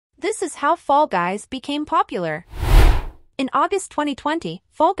This is how Fall Guys became popular. In August 2020,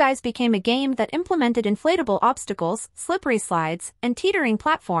 Fall Guys became a game that implemented inflatable obstacles, slippery slides, and teetering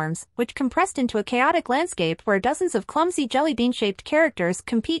platforms, which compressed into a chaotic landscape where dozens of clumsy jelly bean-shaped characters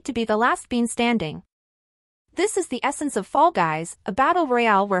compete to be the last bean standing. This is the essence of Fall Guys, a battle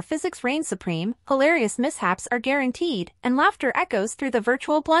royale where physics reigns supreme, hilarious mishaps are guaranteed, and laughter echoes through the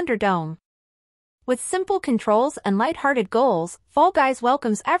virtual Blunder Dome. With simple controls and lighthearted goals, Fall Guys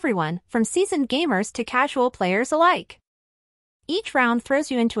welcomes everyone, from seasoned gamers to casual players alike. Each round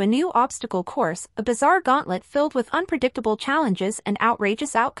throws you into a new obstacle course, a bizarre gauntlet filled with unpredictable challenges and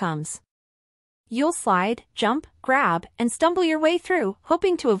outrageous outcomes. You'll slide, jump, grab, and stumble your way through,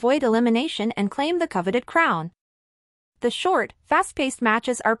 hoping to avoid elimination and claim the coveted crown. The short, fast-paced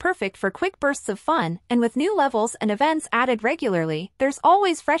matches are perfect for quick bursts of fun, and with new levels and events added regularly, there's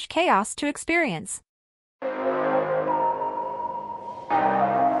always fresh chaos to experience.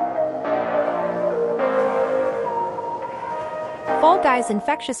 Fall Guys'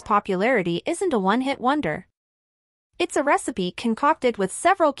 infectious popularity isn't a one-hit wonder. It's a recipe concocted with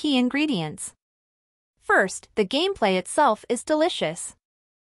several key ingredients. First, the gameplay itself is delicious.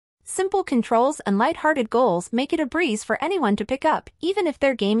 Simple controls and lighthearted goals make it a breeze for anyone to pick up, even if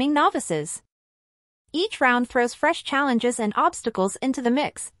they're gaming novices. Each round throws fresh challenges and obstacles into the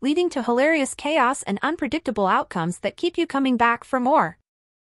mix, leading to hilarious chaos and unpredictable outcomes that keep you coming back for more.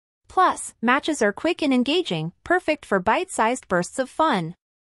 Plus, matches are quick and engaging, perfect for bite-sized bursts of fun.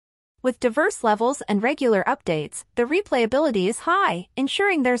 With diverse levels and regular updates, the replayability is high,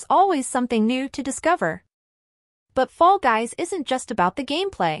 ensuring there's always something new to discover. But Fall Guys isn't just about the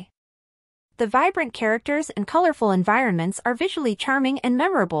gameplay. The vibrant characters and colorful environments are visually charming and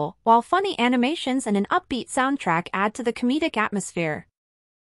memorable, while funny animations and an upbeat soundtrack add to the comedic atmosphere.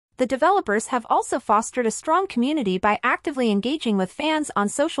 The developers have also fostered a strong community by actively engaging with fans on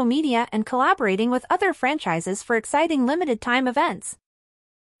social media and collaborating with other franchises for exciting limited-time events.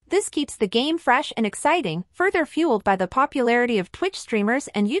 This keeps the game fresh and exciting, further fueled by the popularity of Twitch streamers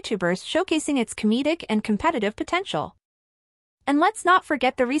and YouTubers showcasing its comedic and competitive potential. And let's not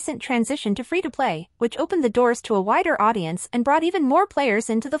forget the recent transition to free-to-play, which opened the doors to a wider audience and brought even more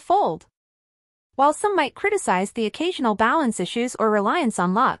players into the fold. While some might criticize the occasional balance issues or reliance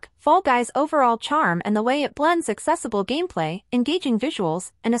on luck, Fall Guys' overall charm and the way it blends accessible gameplay, engaging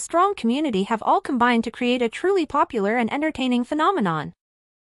visuals, and a strong community have all combined to create a truly popular and entertaining phenomenon.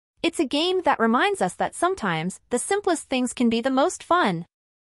 It's a game that reminds us that sometimes, the simplest things can be the most fun.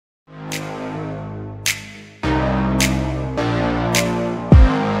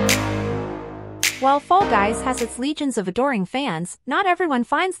 While Fall Guys has its legions of adoring fans, not everyone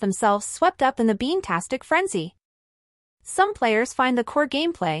finds themselves swept up in the beantastic frenzy. Some players find the core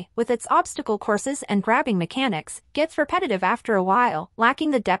gameplay, with its obstacle courses and grabbing mechanics, gets repetitive after a while, lacking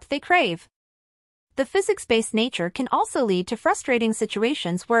the depth they crave. The physics-based nature can also lead to frustrating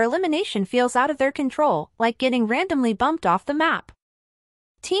situations where elimination feels out of their control, like getting randomly bumped off the map.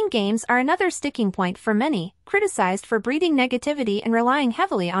 Team games are another sticking point for many, criticized for breeding negativity and relying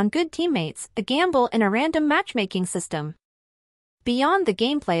heavily on good teammates, a gamble in a random matchmaking system. Beyond the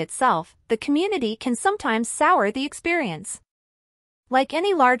gameplay itself, the community can sometimes sour the experience. Like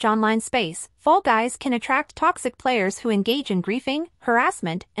any large online space, Fall Guys can attract toxic players who engage in griefing,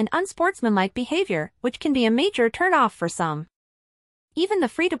 harassment, and unsportsmanlike behavior, which can be a major turn-off for some. Even the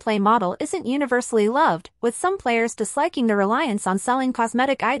free-to-play model isn't universally loved, with some players disliking the reliance on selling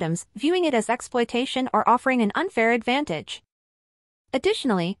cosmetic items, viewing it as exploitation or offering an unfair advantage.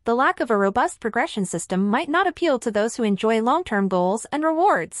 Additionally, the lack of a robust progression system might not appeal to those who enjoy long-term goals and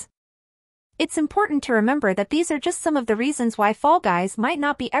rewards. It's important to remember that these are just some of the reasons why Fall Guys might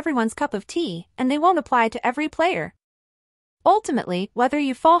not be everyone's cup of tea, and they won't apply to every player. Ultimately, whether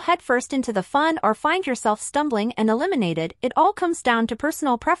you fall headfirst into the fun or find yourself stumbling and eliminated, it all comes down to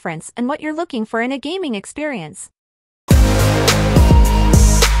personal preference and what you're looking for in a gaming experience.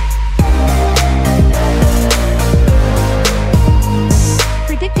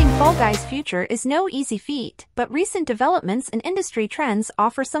 Predicting Fall Guys' future is no easy feat, but recent developments and industry trends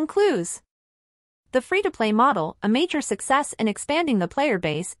offer some clues. The free-to-play model, a major success in expanding the player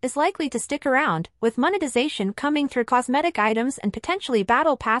base, is likely to stick around, with monetization coming through cosmetic items and potentially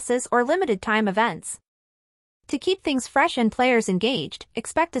battle passes or limited-time events. To keep things fresh and players engaged,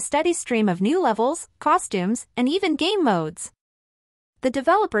 expect a steady stream of new levels, costumes, and even game modes. The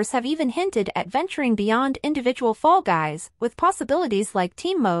developers have even hinted at venturing beyond individual Fall Guys, with possibilities like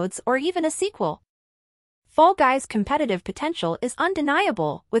team modes or even a sequel. Fall Guys' competitive potential is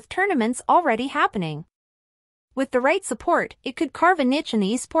undeniable, with tournaments already happening. With the right support, it could carve a niche in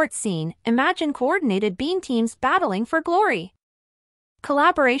the esports scene. Imagine coordinated bean teams battling for glory.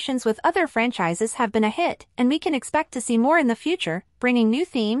 Collaborations with other franchises have been a hit, and we can expect to see more in the future, bringing new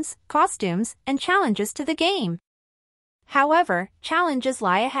themes, costumes, and challenges to the game. However, challenges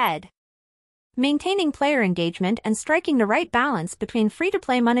lie ahead. Maintaining player engagement and striking the right balance between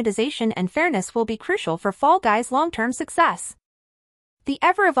free-to-play monetization and fairness will be crucial for Fall Guys' long-term success. The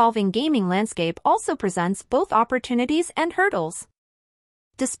ever-evolving gaming landscape also presents both opportunities and hurdles.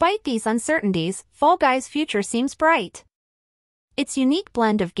 Despite these uncertainties, Fall Guys' future seems bright. Its unique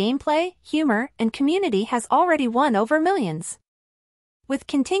blend of gameplay, humor, and community has already won over millions. With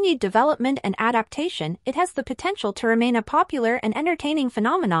continued development and adaptation, it has the potential to remain a popular and entertaining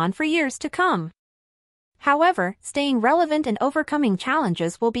phenomenon for years to come. However, staying relevant and overcoming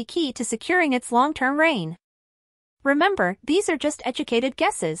challenges will be key to securing its long-term reign. Remember, these are just educated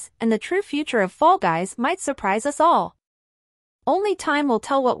guesses, and the true future of Fall Guys might surprise us all. Only time will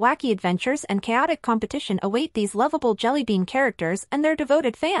tell what wacky adventures and chaotic competition await these lovable jelly bean characters and their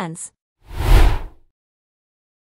devoted fans.